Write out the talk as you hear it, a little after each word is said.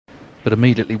But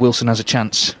immediately Wilson has a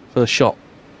chance. First shot.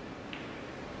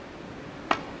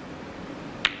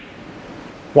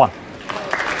 1.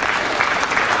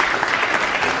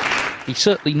 He's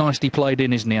certainly nicely played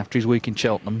in, isn't he, after his week in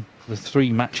Cheltenham? The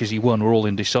 3 matches he won were all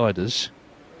in deciders.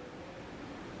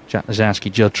 Jack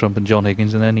Lazowski, Judd Trump and John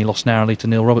Higgins, and then he lost narrowly to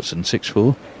Neil Robertson,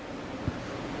 6-4.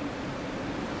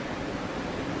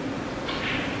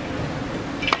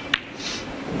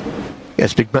 Yeah,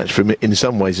 it's a big match for him in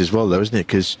some ways as well, though, isn't it?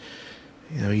 Because,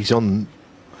 you know, he's on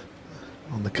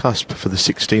the cusp for the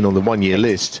 16 on the one-year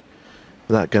list,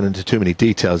 without going into too many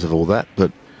details of all that.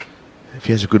 But if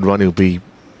he has a good run, he'll be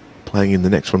playing in the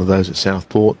next one of those at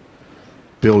Southport,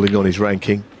 building on his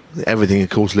ranking. Everything, of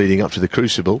course, leading up to the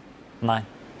Crucible. 9.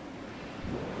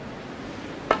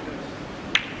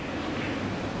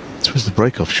 This was the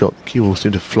break-off shot. Cue ball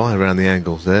seemed to fly around the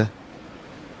angles there.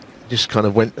 Just kind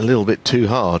of went a little bit too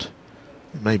hard.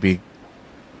 Maybe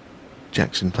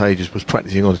Jackson Page was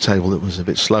practicing on a table that was a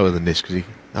bit slower than this because he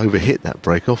overhit that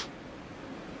break-off.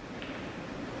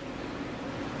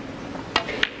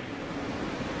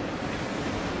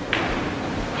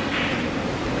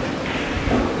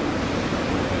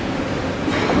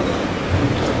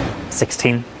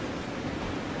 $16.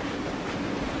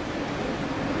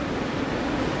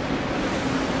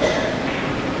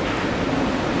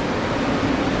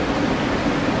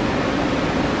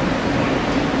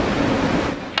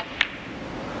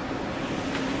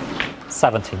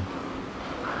 17.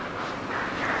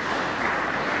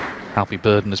 Alfie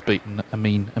Burden has beaten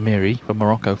Amin Amiri from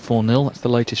Morocco 4-0. That's the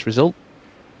latest result.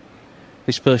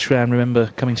 This first round, remember,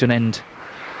 coming to an end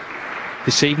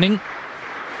this evening.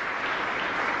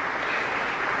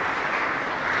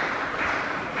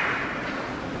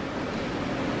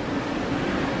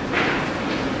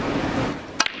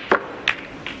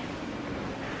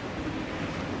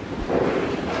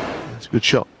 That's a good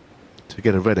shot to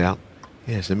get a red out.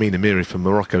 Yes, Amin Amiri from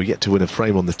Morocco yet to win a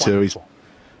frame on the tour. He's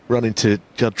run into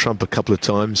Judd Trump a couple of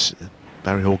times.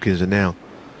 Barry Hawkins and now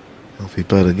Alfie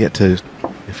Burden yet to,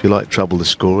 if you like, trouble the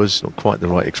scorers. Not quite the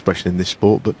right expression in this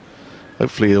sport, but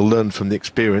hopefully he'll learn from the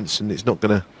experience and it's not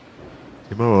going to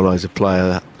demoralise a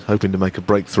player hoping to make a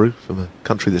breakthrough from a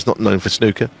country that's not known for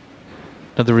snooker.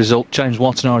 Another result, James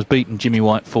Watanabe has beaten Jimmy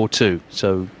White 4-2.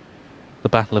 So the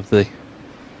battle of the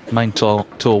main tour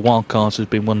wildcards has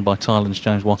been won by Thailand's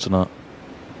James Watanabe.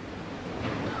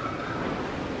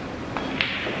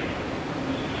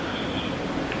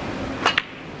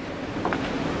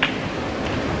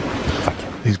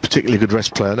 He's a particularly good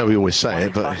rest player. I know we always say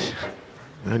it, but I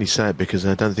only say it because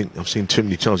I don't think I've seen too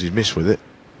many chances he's missed with it.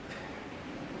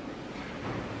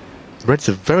 Reds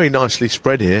are very nicely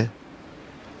spread here.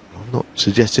 I'm not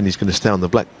suggesting he's going to stay on the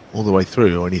black all the way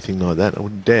through or anything like that. I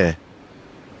wouldn't dare.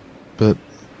 But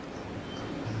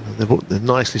they're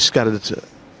nicely scattered a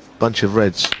bunch of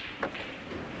reds.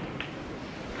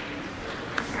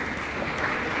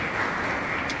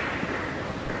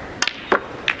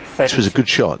 This was a good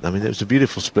shot. I mean, it was a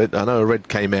beautiful split. I know a red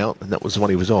came out, and that was the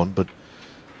one he was on, but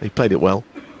he played it well.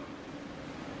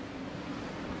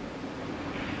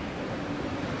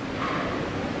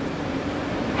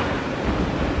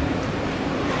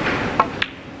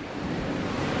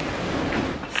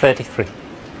 $33.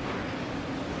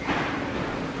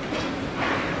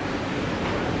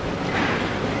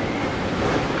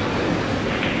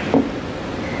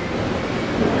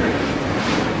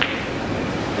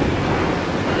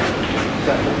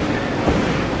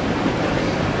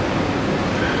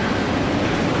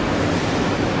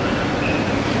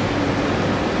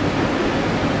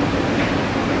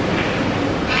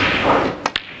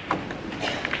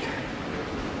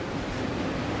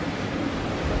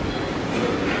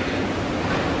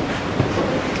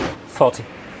 $40.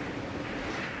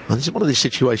 And this is one of these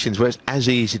situations where it's as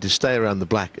easy to stay around the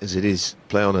black as it is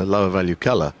play on a lower value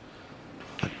colour.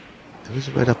 There is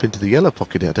a red up into the yellow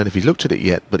pocket here. I don't know if he's looked at it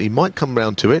yet, but he might come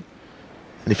round to it.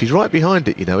 And if he's right behind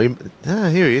it, you know,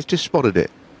 here he is, just spotted it.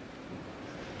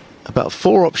 About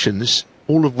 4 options,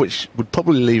 all of which would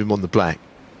probably leave him on the black.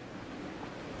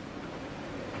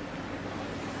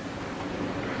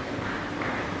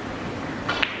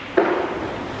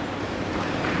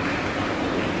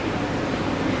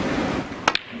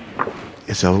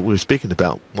 So we were speaking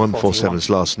about 147s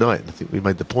last night, and I think we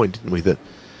made the point, didn't we, that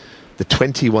the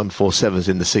 20 147s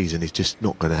in the season is just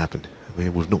not going to happen. I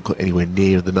mean, we've not got anywhere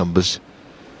near the numbers.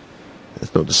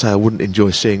 That's not to say I wouldn't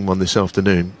enjoy seeing one this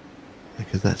afternoon,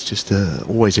 because that's just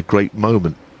always a great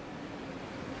moment.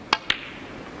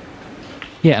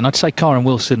 Yeah, and I'd say Kyren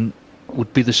Wilson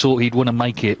would be the sort he'd want to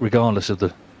make it regardless of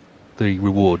the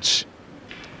rewards.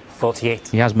 48.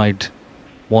 He has made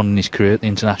one in his career at the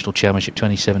International Championship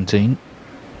 2017.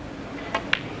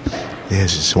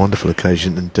 Yes, it's a wonderful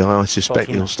occasion, and I suspect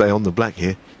 14. he'll stay on the black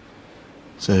here.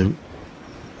 So,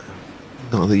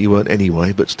 not that you won't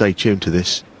anyway, but stay tuned to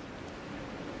this.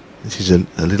 This is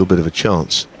a little bit of a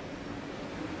chance.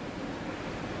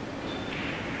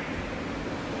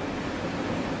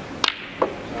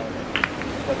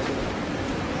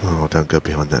 Oh, don't go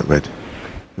behind that red.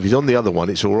 If he's on the other one,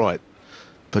 it's all right.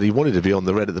 But he wanted to be on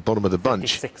the red at the bottom of the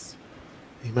bunch. 56.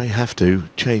 He may have to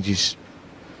change his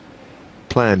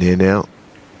plan here now.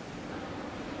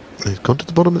 He's gone to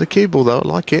the bottom of the cue ball, though. I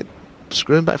like it.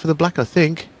 Screwing back for the black, I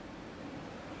think.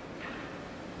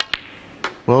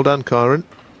 Well done, Kyren.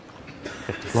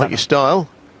 57. Like your style.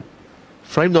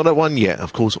 Frame not at one yet.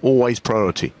 Of course, always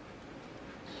priority.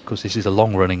 Of course, this is a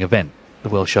long-running event. The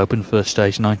Welsh Open, first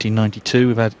stage 1992.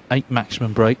 We've had 8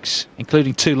 maximum breaks,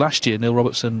 including 2 last year. Neil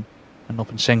Robertson and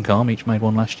Noppen Senkarm each made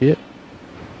one last year.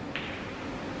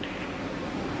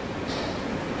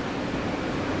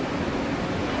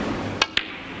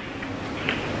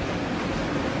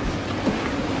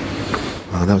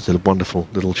 Oh, that was a wonderful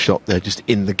little shot there, just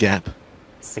in the gap.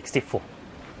 64.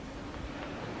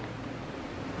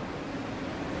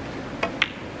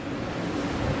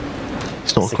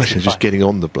 It's not a question of just 65. getting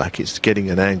on the black, it's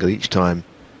getting an angle each time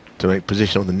to make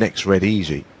position on the next red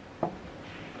easy.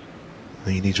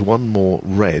 He needs one more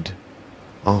red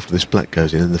after this black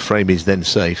goes in, and the frame is then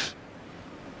safe.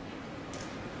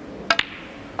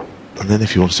 And then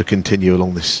if he wants to continue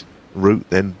along this route,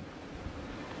 then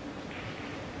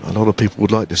a lot of people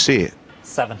would like to see it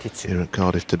 72. here at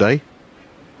Cardiff today.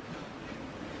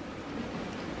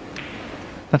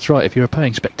 That's right, if you're a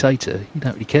paying spectator, you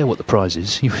don't really care what the prize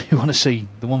is. You want to see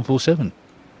the 147.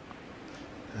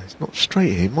 It's not straight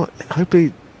here. He might,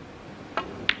 hopefully,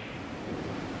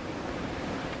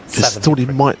 just thought he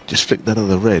 73. might just flick that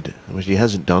other red, which he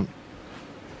hasn't done.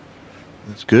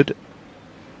 That's good.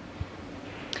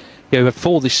 Yeah, we've had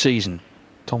 4 this season.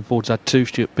 Tom Ford's had 2,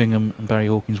 Stuart Bingham and Barry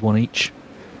Hawkins 1 each.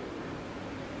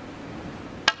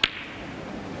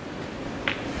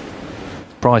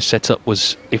 Prize set up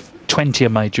was if 20 are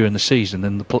made during the season,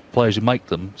 then the players who make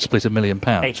them split £1 million.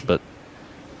 80. But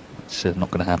it's not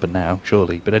going to happen now,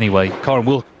 surely. But anyway, Kyren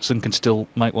Wilson can still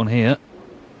make one here.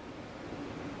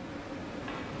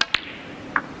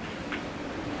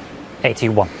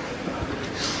 $81.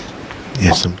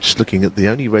 Yes, I'm just looking at the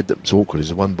only red that's awkward is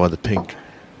the one by the pink.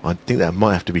 I think that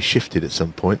might have to be shifted at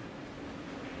some point.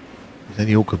 It's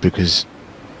only awkward because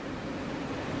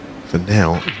for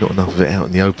now there's not enough of it out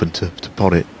in the open to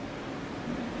pot it.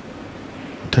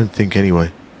 I don't think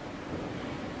anyway.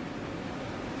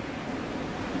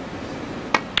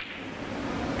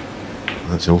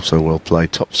 That's also well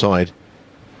played, top side.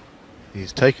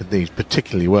 He's taken these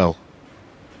particularly well.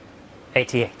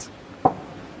 88.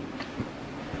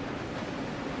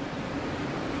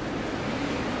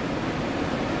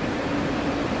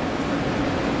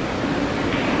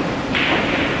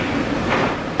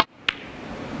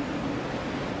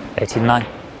 $89.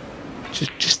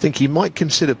 Just think he might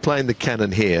consider playing the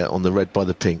cannon here on the red by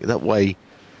the pink. That way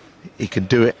he can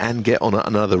do it and get on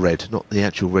another red, not the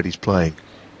actual red he's playing.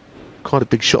 Quite a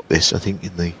big shot this, I think,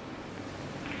 in the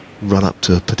run up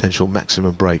to a potential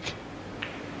maximum break.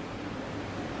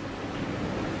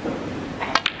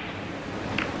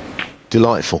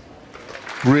 Delightful.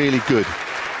 Really good.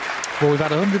 Well, we've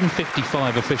had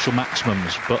 155 official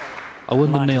maximums, but I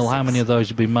wonder, 96. Neil, how many of those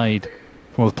have been made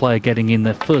from a player getting in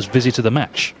their first visit to the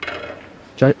match?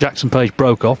 Jackson Page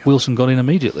broke off, Wilson got in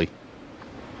immediately.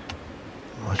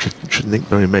 I shouldn't think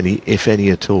very many, if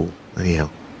any at all, anyhow.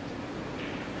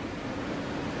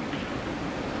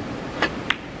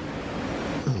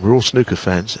 We're all snooker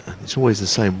fans, and it's always the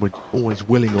same. We're always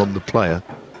willing on the player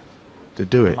to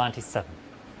do it. 97.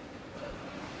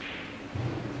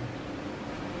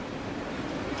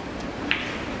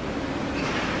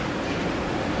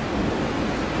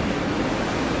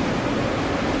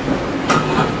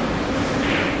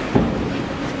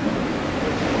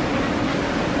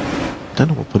 I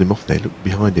don't know what put him off there. Looked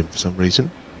behind him for some reason.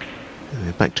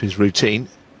 Back to his routine.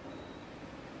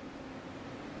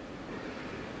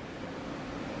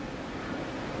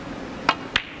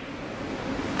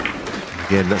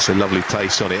 Again, that's a lovely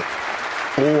place on it.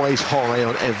 Always high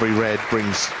on every red,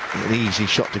 brings an easy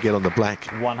shot to get on the black.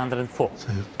 104. So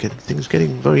things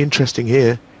getting very interesting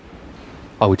here.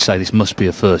 I would say this must be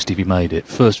a first if he made it.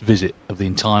 First visit of the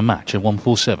entire match at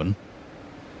 147.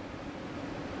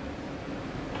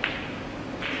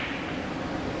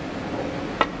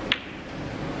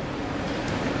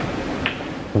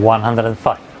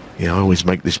 $105. Yeah, I always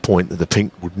make this point that the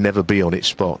pink would never be on its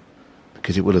spot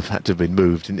because it would have had to have been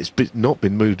moved, and it's not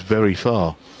been moved very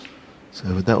far. So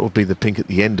that will be the pink at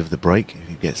the end of the break if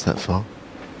he gets that far.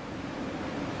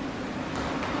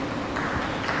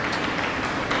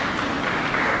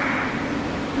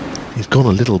 He's gone a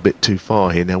little bit too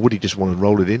far here. Now, would he just want to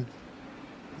roll it in?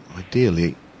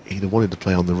 Ideally, he'd have wanted to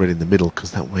play on the red in the middle,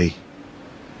 because that way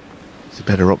it's a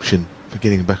better option for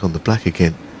getting back on the black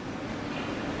again.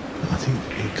 But I think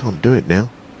he can't do it now.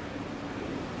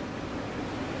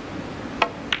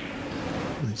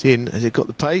 It's in. Has it got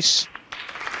the pace?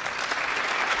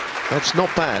 That's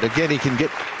not bad. Again, he can get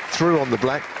through on the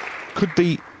black. Could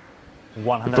be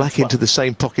the black into the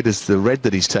same pocket as the red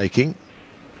that he's taking.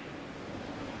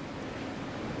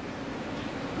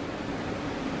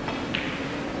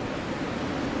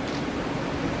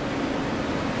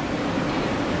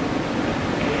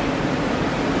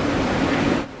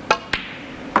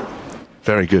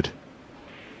 Very good.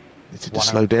 Needs to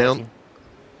slow down.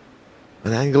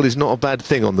 An angle is not a bad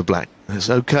thing on the black. That's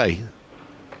okay.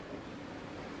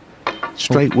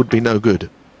 Straight would be no good.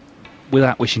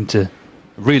 Without wishing to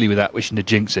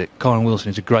jinx it, Kyren Wilson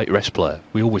is a great rest player.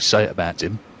 We always say it about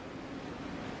him.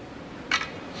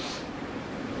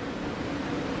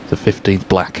 The 15th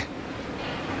black.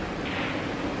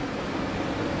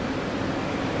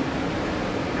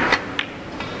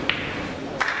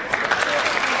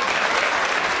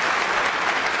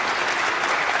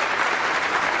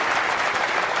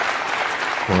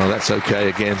 Well, that's okay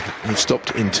again. He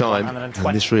stopped in time, and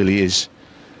this really is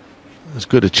as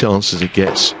good a chance as it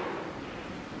gets.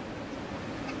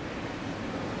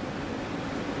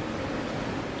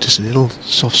 Just a little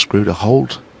soft screw to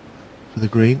hold for the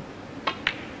green.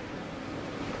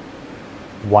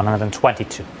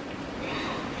 122.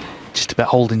 Just about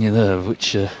holding your nerve,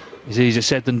 which is easier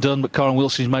said than done, but Kyren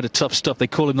Wilson's made of tough stuff. They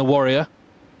call him the Warrior.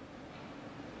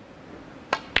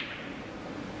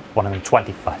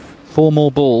 125. 4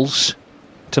 more balls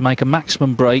to make a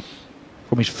maximum break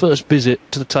from his first visit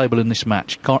to the table in this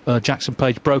match. Jackson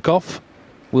Page broke off.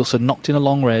 Wilson knocked in a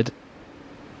long red.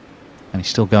 And he's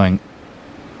still going.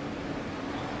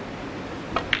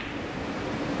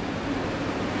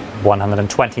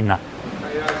 $129.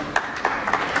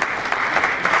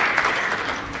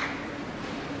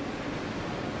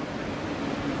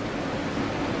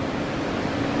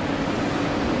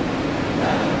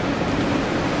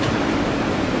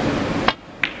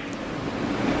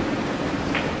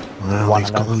 Well,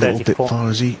 he's gone a little bit far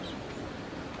as he's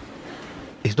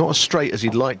not as straight as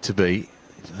he'd like to be.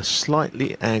 It's a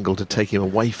slightly angle to take him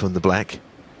away from the black,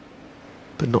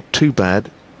 but not too bad.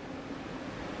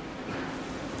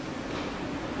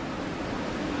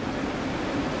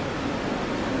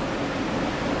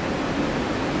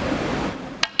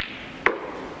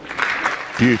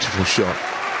 Beautiful shot,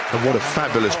 and what a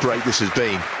fabulous break this has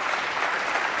been.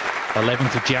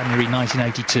 11th of January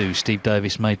 1982, Steve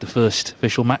Davis made the first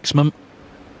official maximum.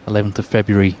 11th of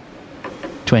February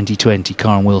 2020,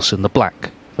 Kyren Wilson, the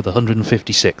black, for the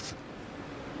 156th.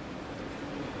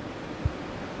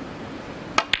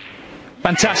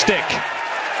 Fantastic!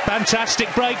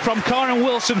 Fantastic break from Kyren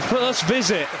Wilson, first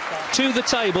visit to the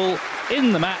table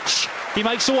in the match. He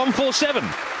makes a 147.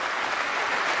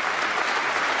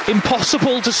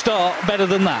 Impossible to start better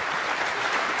than that.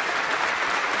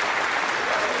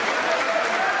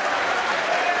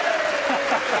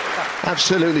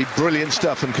 Absolutely brilliant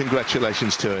stuff, and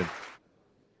congratulations to him.